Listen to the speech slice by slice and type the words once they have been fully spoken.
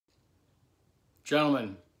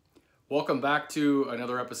Gentlemen, welcome back to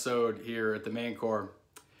another episode here at the Main Core.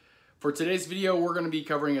 For today's video, we're going to be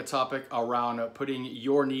covering a topic around putting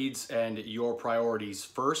your needs and your priorities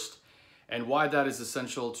first, and why that is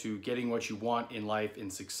essential to getting what you want in life,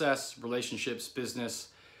 in success, relationships, business,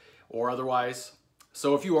 or otherwise.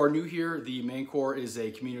 So if you are new here, the Main Core is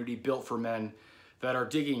a community built for men that are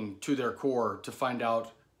digging to their core to find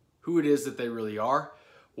out who it is that they really are,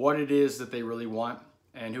 what it is that they really want,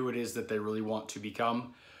 and who it is that they really want to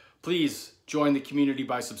become. Please join the community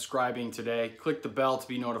by subscribing today. Click the bell to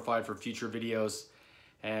be notified for future videos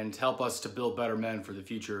and help us to build better men for the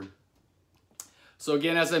future. So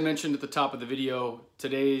again, as I mentioned at the top of the video,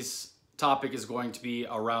 today's topic is going to be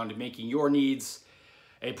around making your needs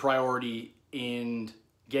a priority in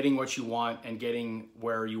getting what you want and getting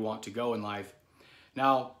where you want to go in life.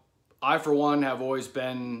 Now, I, for one, have always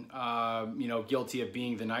been, guilty of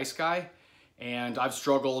being the nice guy. And I've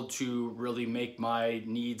struggled to really make my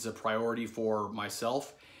needs a priority for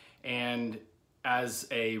myself. And as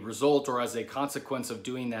a result, or as a consequence of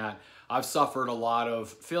doing that, I've suffered a lot of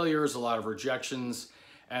failures, a lot of rejections,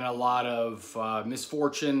 and a lot of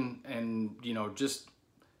misfortune, and just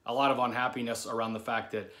a lot of unhappiness around the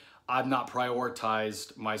fact that I've not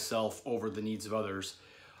prioritized myself over the needs of others.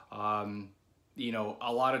 A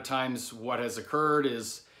lot of times what has occurred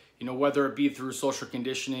is, whether it be through social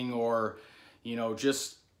conditioning or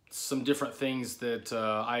just some different things that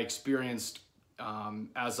I experienced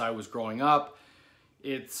as I was growing up.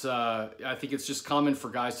 I think it's just common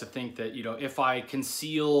for guys to think that, if I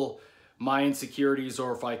conceal my insecurities,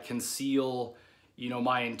 or if I conceal,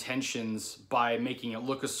 my intentions by making it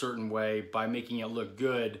look a certain way, by making it look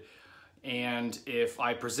good, and if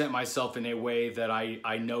I present myself in a way that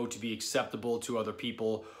I know to be acceptable to other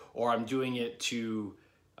people, or I'm doing it to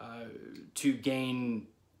gain,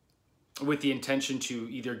 with the intention to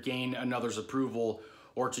either gain another's approval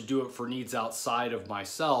or to do it for needs outside of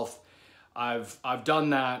myself, I've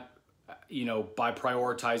done that, by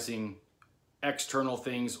prioritizing external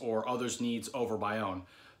things or others' needs over my own.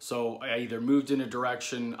 So I either moved in a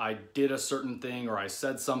direction, I did a certain thing, or I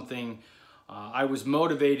said something. I was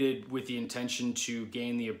motivated with the intention to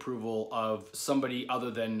gain the approval of somebody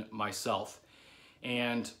other than myself.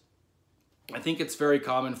 And I think it's very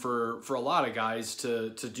common for a lot of guys to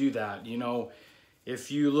do that.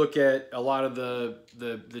 If you look at a lot of the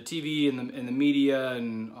TV and the media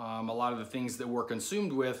and a lot of the things that we're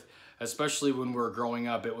consumed with, especially when we're growing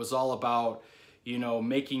up, it was all about,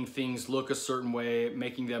 making things look a certain way,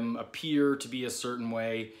 making them appear to be a certain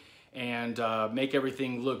way, and make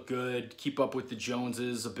everything look good, keep up with the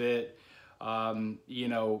Joneses a bit,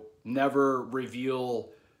 never reveal,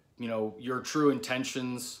 your true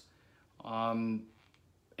intentions.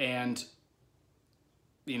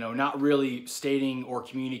 Not really stating or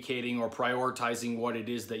communicating or prioritizing what it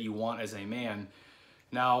is that you want as a man.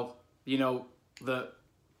 Now, the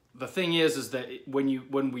thing is that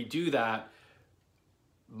when we do that,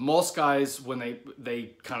 most guys, when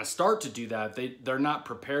they kind of start to do that, they're not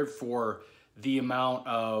prepared for the amount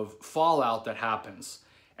of fallout that happens.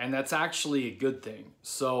 And that's actually a good thing.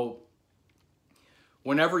 So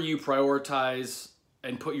whenever you prioritize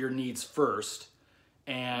and put your needs first,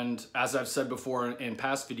 and as I've said before in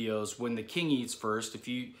past videos, when the king eats first, if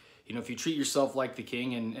you treat yourself like the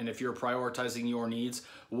king, and if you're prioritizing your needs,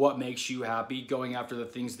 what makes you happy, going after the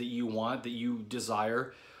things that you want, that you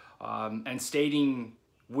desire, and stating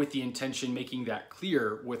with the intention, making that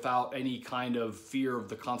clear without any kind of fear of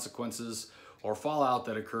the consequences or fallout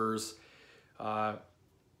that occurs,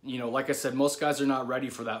 like I said, most guys are not ready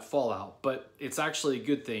for that fallout, but it's actually a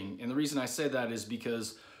good thing. And the reason I say that is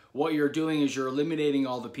because what you're doing is you're eliminating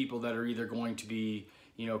all the people that are either going to be,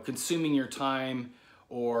 consuming your time,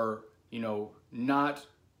 or, not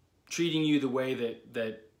treating you the way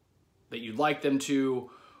that you'd like them to,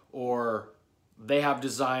 or they have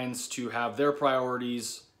designs to have their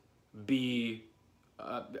priorities be,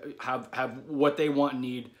 have what they want and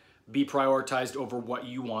need be prioritized over what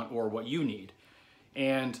you want or what you need.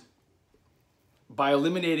 And by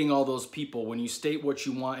eliminating all those people, when you state what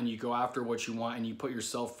you want and you go after what you want and you put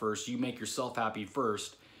yourself first, you make yourself happy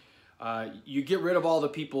first, you get rid of all the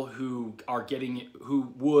people who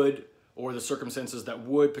would, or the circumstances that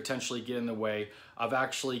would potentially get in the way of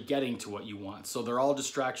actually getting to what you want. So they're all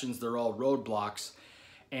distractions, they're all roadblocks,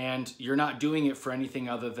 and you're not doing it for anything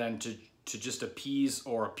other than to just appease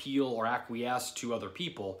or appeal or acquiesce to other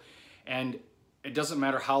people. And it doesn't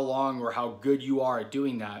matter how long or how good you are at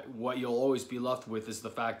doing that, what you'll always be left with is the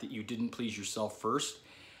fact that you didn't please yourself first,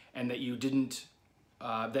 and that you didn't,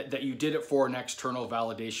 that you did it for an external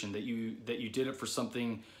validation, that you did it for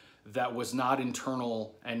something that was not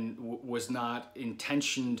internal and was not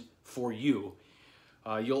intentioned for you.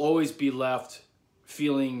 You'll always be left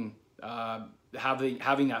feeling,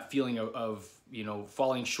 having that feeling of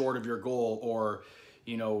falling short of your goal, or,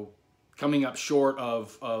 coming up short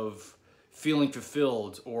of feeling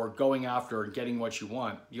fulfilled or going after and getting what you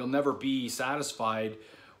want. You'll never be satisfied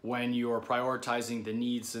when you're prioritizing the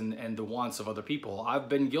needs and the wants of other people. I've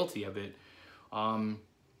been guilty of it.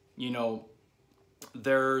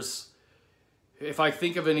 If I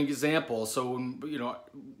think of an example, so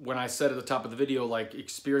when I said at the top of the video, like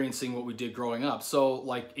experiencing what we did growing up. So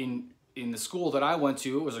like in the school that I went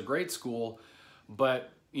to, it was a great school,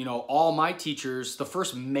 but all my teachers, the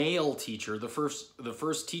first male teacher, the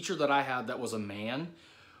first teacher that I had that was a man,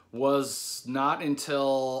 was not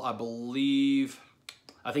until I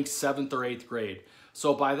think 7th or 8th grade.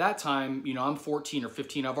 So by that time, I'm 14 or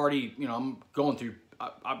 15. I've already, I'm going through,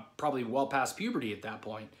 I'm probably well past puberty at that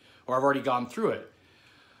point, or I've already gone through it.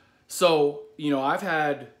 So, I've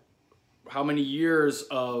had how many years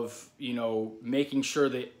of, making sure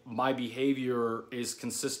that my behavior is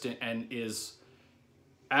consistent and is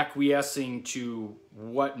acquiescing to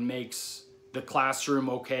what makes the classroom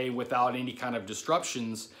okay without any kind of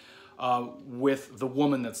disruptions with the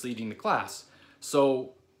woman that's leading the class.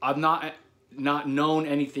 So I've not known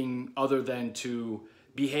anything other than to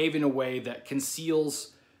behave in a way that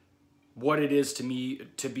conceals what it is to me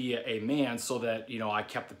to be a man, so that I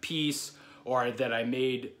kept the peace, or that I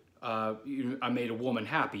made a woman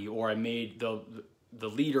happy, or I made the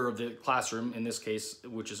leader of the classroom, in this case,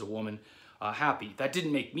 which is a woman, happy. That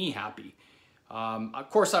didn't make me happy. Of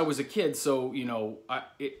course, I was a kid, so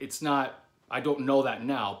it's not. I don't know that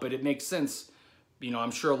now, but it makes sense.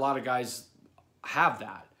 I'm sure a lot of guys have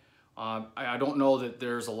that. I don't know that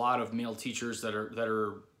there's a lot of male teachers that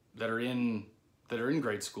are in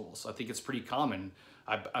grade schools. I think it's pretty common.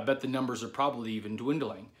 I bet the numbers are probably even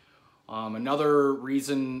dwindling. Another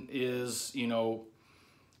reason is,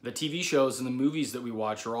 the TV shows and the movies that we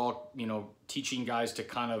watch are all, teaching guys to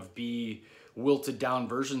kind of be wilted down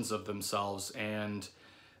versions of themselves. And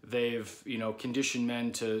they've, conditioned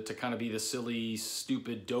men to kind of be the silly,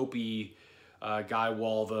 stupid, dopey guy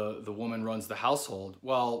while the woman runs the household.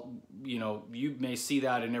 Well, you may see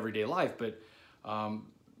that in everyday life, but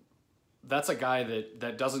that's a guy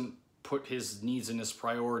that doesn't put his needs and his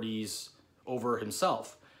priorities over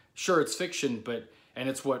himself. Sure, it's fiction, and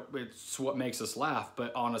it's what makes us laugh.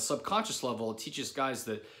 But on a subconscious level, it teaches guys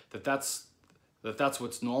that's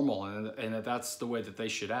what's normal, and that's the way that they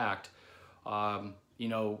should act. In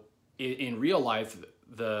real life,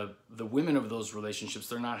 the women of those relationships,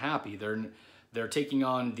 they're not happy. They're taking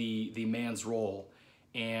on the man's role,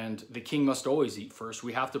 and the king must always eat first.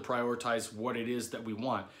 We have to prioritize what it is that we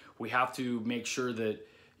want. We have to make sure that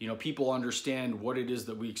people understand what it is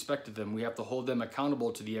that we expect of them. We have to hold them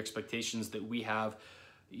accountable to the expectations that we have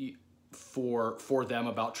for them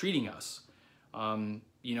about treating us.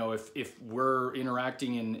 If we're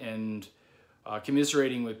interacting and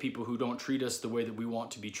commiserating with people who don't treat us the way that we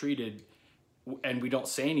want to be treated, and we don't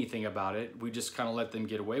say anything about it, we just kind of let them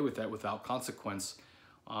get away with that without consequence.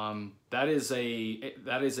 That is a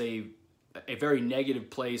very negative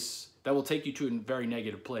place. That will take you to a very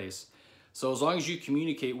negative place. So as long as you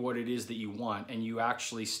communicate what it is that you want, and you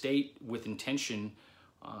actually state with intention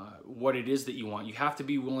what it is that you want, you have to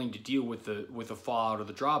be willing to deal with the fallout or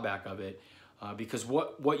the drawback of it, because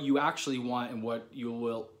what you actually want and what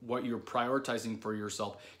you're prioritizing for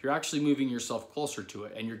yourself, you're actually moving yourself closer to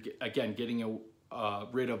it, and you're again getting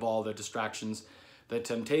rid of all the distractions, the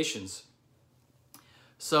temptations.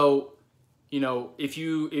 So if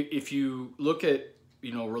you look at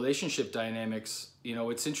relationship dynamics,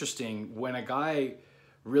 it's interesting when a guy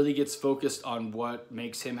really gets focused on what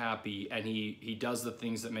makes him happy, and he does the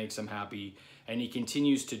things that makes him happy, and he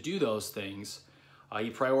continues to do those things.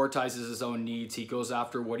 He prioritizes his own needs. He goes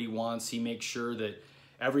after what he wants. He makes sure that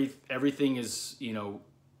everything is,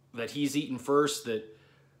 that he's eaten first, that,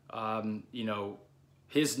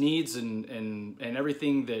 his needs and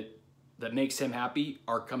everything that makes him happy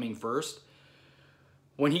are coming first.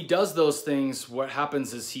 When he does those things, what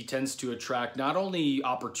happens is he tends to attract not only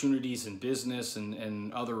opportunities in business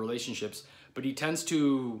and other relationships, but he tends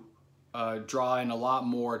to draw in a lot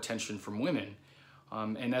more attention from women.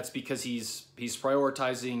 And that's because he's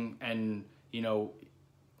prioritizing, and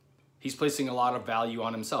he's placing a lot of value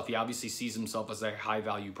on himself. He obviously sees himself as a high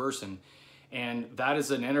value person, and that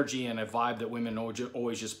is an energy and a vibe that women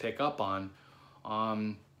always just pick up on.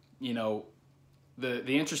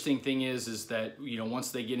 The interesting thing is that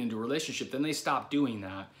once they get into a relationship, then they stop doing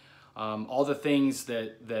that. all the things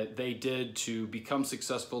that they did to become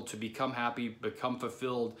successful, to become happy, become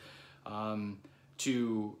fulfilled,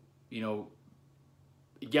 to, you know,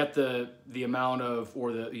 get the amount of,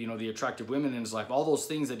 or the, you know, the attractive women in his life, all those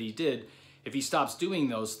things that he did. If he stops doing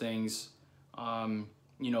those things,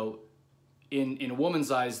 you know, in a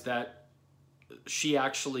woman's eyes, that she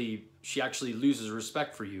actually loses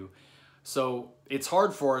respect for you. So it's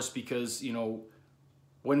hard for us because, you know,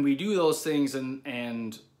 when we do those things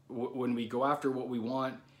and when we go after what we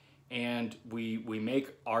want and we make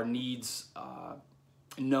our needs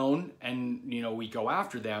known, and, you know, we go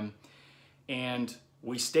after them and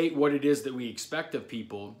we state what it is that we expect of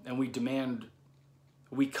people, and we command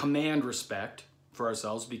respect for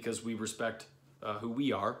ourselves because we respect who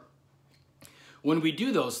we are. When we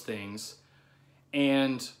do those things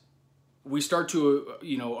and we start to,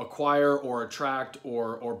 you know, acquire or attract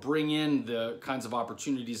or bring in the kinds of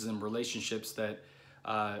opportunities and relationships that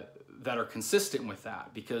that are consistent with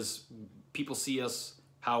that, because people see us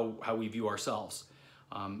how we view ourselves.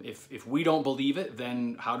 If we don't believe it,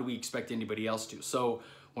 then how do we expect anybody else to? So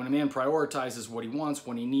when a man prioritizes what he wants,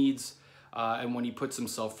 what he needs, and when he puts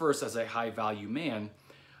himself first as a high value man,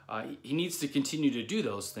 he needs to continue to do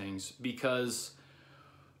those things, because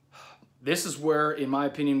this is where, in my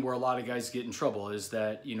opinion, where a lot of guys get in trouble, is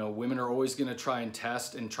that, you know, women are always going to try and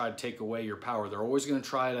test and try to take away your power. They're always going to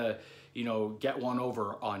try to, you know, get one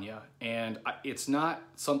over on you. And it's not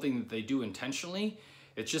something that they do intentionally.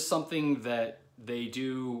 It's just something that they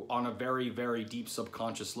do on a very, very deep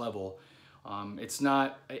subconscious level. It's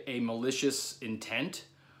not a malicious intent,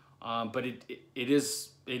 but it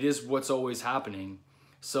is what's always happening.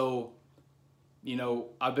 So, you know,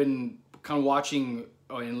 I've been kind of watching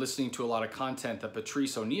and listening to a lot of content that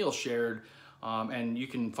Patrice O'Neill shared, and you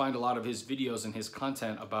can find a lot of his videos and his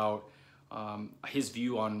content about his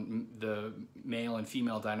view on the male and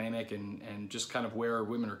female dynamic, and just kind of where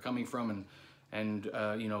women are coming from, and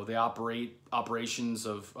you know, the operations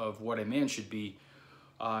of what a man should be.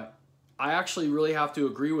 I actually really have to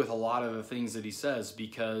agree with a lot of the things that he says,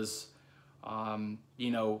 because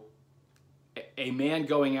you know, a man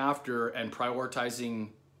going after and prioritizing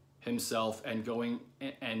himself and going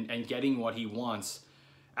and getting what he wants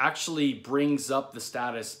actually brings up the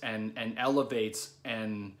status and elevates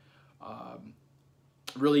and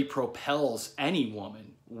really propels any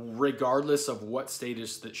woman, regardless of what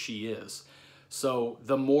status that she is. So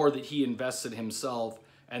the more that he invests in himself,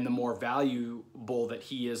 and the more valuable that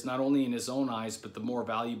he is, not only in his own eyes, but the more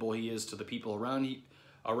valuable he is to the people around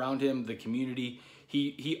him, the community,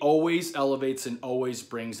 he always elevates and always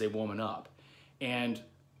brings a woman up. And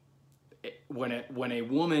when a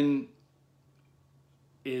woman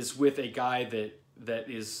is with a guy that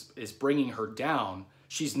is bringing her down,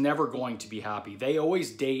 she's never going to be happy. They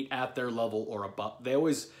always date at their level or above. They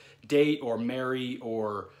always date or marry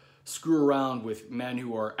or screw around with men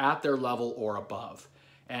who are at their level or above.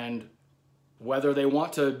 And whether they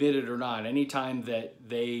want to admit it or not, anytime that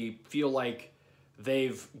they feel like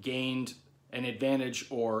they've gained an advantage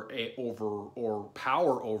or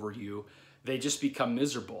power over you, they just become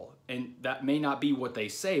miserable. And that may not be what they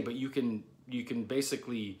say, but you can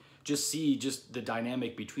basically just see just the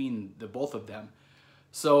dynamic between the both of them.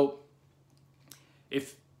 So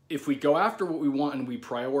if we go after what we want and we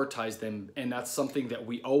prioritize them, and that's something that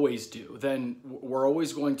we always do, then we're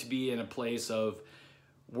always going to be in a place of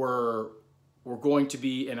we're going to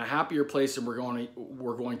be in a happier place, and we're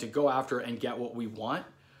going to go after and get what we want.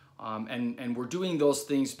 And we're doing those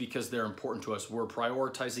things because they're important to us. We're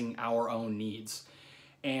prioritizing our own needs.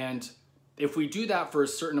 And if we do that for a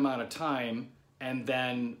certain amount of time, and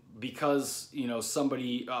then because, you know,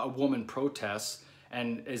 a woman protests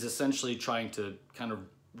and is essentially trying to kind of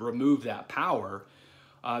remove that power,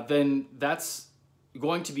 then that's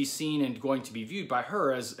going to be seen and going to be viewed by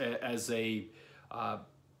her as an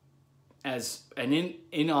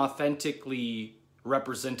inauthentically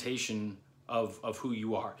representation of who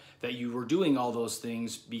you are. That you were doing all those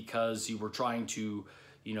things because you were trying to,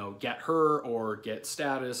 you know, get her or get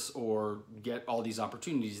status or get all these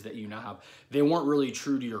opportunities that you now have. They weren't really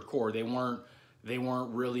true to your core. They weren't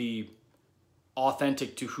really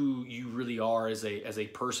authentic to who you really are as a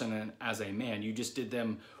person and as a man. You just did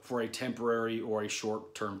them for a temporary or a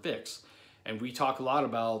short-term fix. And we talk a lot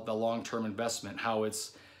about the long-term investment, how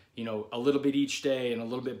it's, you know, a little bit each day and a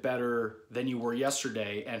little bit better than you were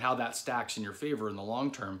yesterday, and how that stacks in your favor in the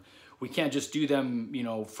long term. We can't just do them, you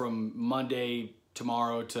know, from Monday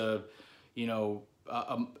tomorrow to, you know,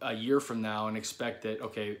 a year from now and expect that,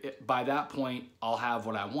 okay, by that point, I'll have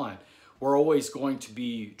what I want. We're always going to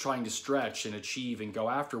be trying to stretch and achieve and go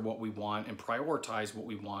after what we want and prioritize what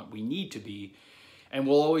we want, we need to be. And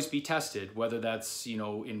we'll always be tested, whether that's, you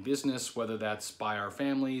know, in business, whether that's by our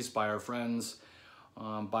families, by our friends,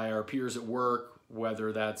 by our peers at work,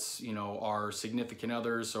 whether that's, you know, our significant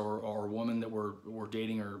others or a woman that we're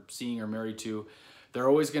dating or seeing or married to. They're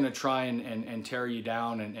always going to try and tear you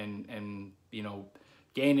down and you know,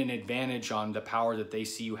 gain an advantage on the power that they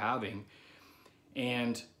see you having.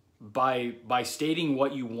 And by stating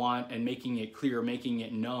what you want and making it clear, making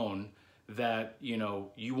it known that, you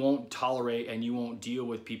know, you won't tolerate and you won't deal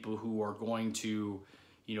with people who are going to,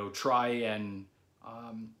 you know, try and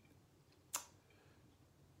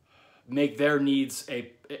make their needs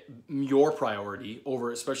your priority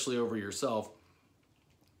especially over yourself.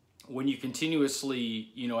 When you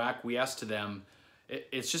continuously, you know, acquiesce to them,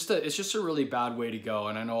 it's just a really bad way to go.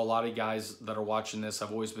 And I know a lot of guys that are watching this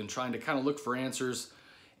have always been trying to kind of look for answers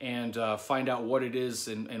and find out what it is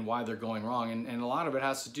and why they're going wrong. And a lot of it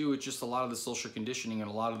has to do with just a lot of the social conditioning and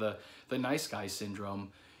a lot of the nice guy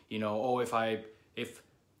syndrome. You know, oh, if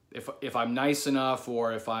I'm nice enough,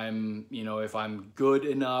 or if I'm, you know, if I'm good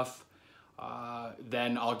enough,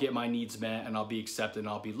 then I'll get my needs met and I'll be accepted and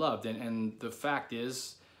I'll be loved. And the fact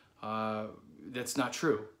is, that's not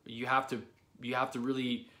true. You have to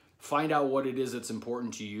really find out what it is that's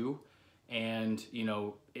important to you, and, you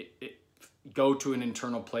know, go to an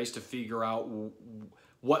internal place to figure out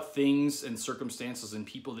what things and circumstances and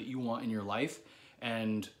people that you want in your life,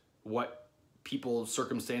 and what people,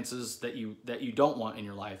 circumstances that you don't want in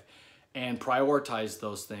your life, and prioritize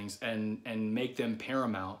those things and make them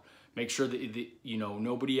paramount. Make sure that you know,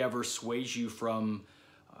 nobody ever sways you from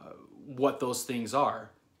what those things are,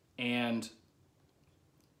 and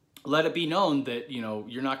let it be known that, you know,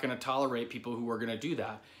 you're not going to tolerate people who are going to do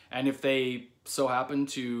that. And if they so happen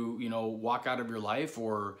to, you know, walk out of your life,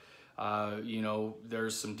 or you know,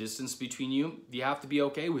 there's some distance between you, you have to be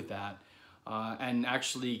okay with that, and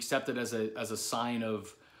actually accept it as a sign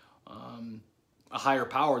of a higher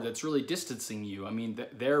power that's really distancing you. I mean,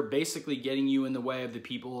 they're basically getting you in the way of the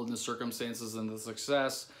people and the circumstances and the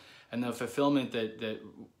success and the fulfillment that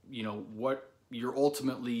you know, what you're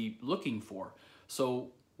ultimately looking for.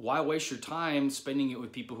 So why waste your time spending it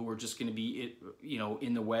with people who are just going to be, you know,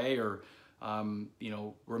 in the way, or you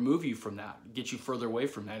know, remove you from that, get you further away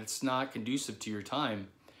from that? It's not conducive to your time.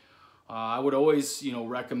 I would always, you know,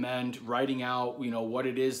 recommend writing out, you know, what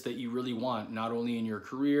it is that you really want, not only in your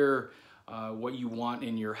career, what you want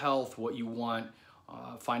in your health, what you want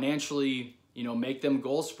financially. You know, make them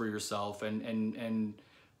goals for yourself, and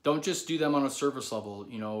don't just do them on a surface level.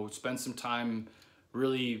 You know, spend some time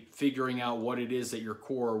really figuring out what it is at your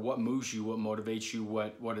core, what moves you, what motivates you,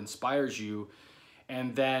 what inspires you.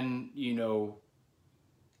 And then, you know,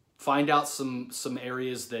 find out some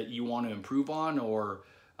areas that you want to improve on, or,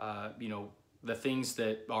 you know, the things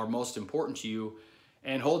that are most important to you,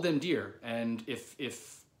 and hold them dear. And if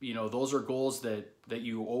you know, those are goals that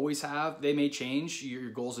you always have, they may change. Your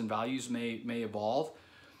goals and values may evolve,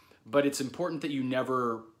 but it's important that you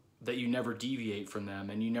never deviate from them,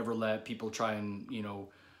 and you never let people try and, you know,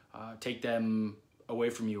 take them away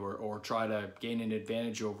from you, or try to gain an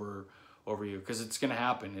advantage over you, because it's going to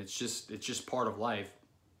happen. It's just part of life.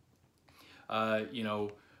 You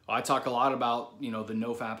know, I talk a lot about, you know, the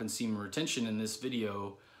no fap and semen retention in this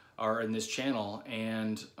video, or in this channel,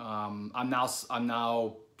 and I'm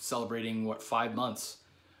now celebrating 5 months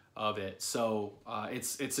of it. So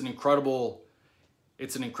it's an incredible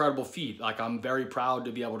feat. Like, I'm very proud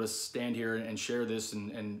to be able to stand here and share this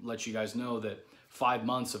and let you guys know that 5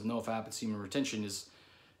 months of no fap and semen retention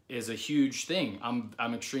is a huge thing.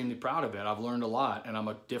 I'm extremely proud of it. I've learned a lot, and I'm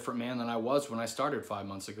a different man than I was when I started 5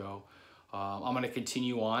 months ago. I'm going to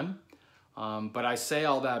continue on, but I say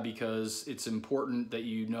all that because it's important that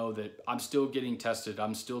you know that I'm still getting tested.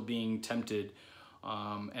 I'm still being tempted,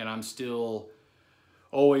 and I'm still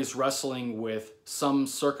always wrestling with some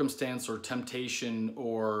circumstance or temptation,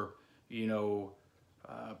 or, you know,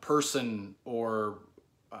 person or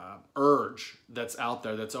urge that's out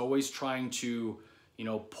there that's always trying to, you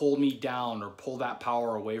know, pull me down, or pull that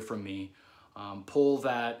power away from me, pull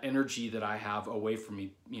that energy that I have away from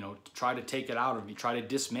me, you know, to try to take it out of me, try to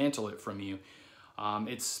dismantle it from you.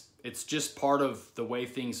 It's just part of the way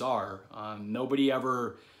things are. Nobody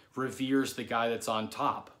ever reveres the guy that's on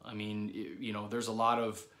top. I mean, you know, there's a lot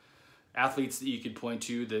of athletes that you could point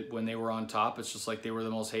to that when they were on top, it's just like they were the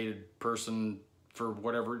most hated person for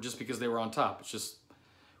whatever, just because they were on top. It's just,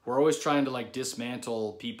 we're always trying to like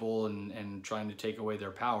dismantle people and trying to take away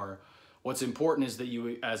their power. What's important is that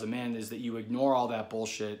you, as a man, is that you ignore all that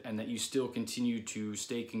bullshit, and that you still continue to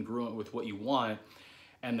stay congruent with what you want,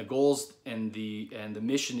 and the goals and the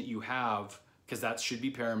mission that you have, because that should be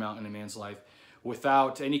paramount in a man's life.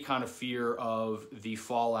 without any kind of fear of the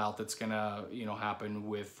fallout that's gonna, happen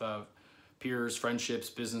with peers, friendships,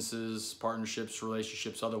 businesses, partnerships,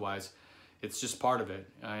 relationships, otherwise. It's just part of it,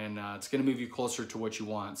 and it's gonna move you closer to what you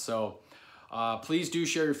want. So please do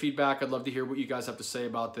share your feedback. I'd love to hear what you guys have to say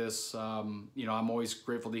about this. I'm always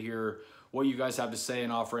grateful to hear what you guys have to say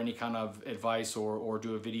and offer any kind of advice or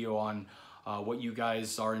do a video on what you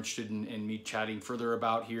guys are interested in me chatting further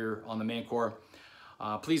about here on the Mancore.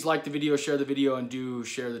 Please like the video, share the video, and do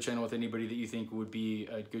share the channel with anybody that you think would be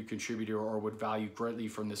a good contributor or would value greatly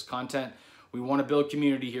from this content. We want to build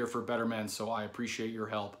community here for better men, so I appreciate your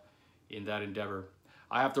help in that endeavor.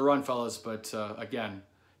 I have to run, fellas, but again,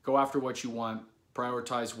 go after what you want,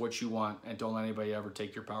 prioritize what you want, and don't let anybody ever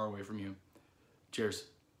take your power away from you. Cheers.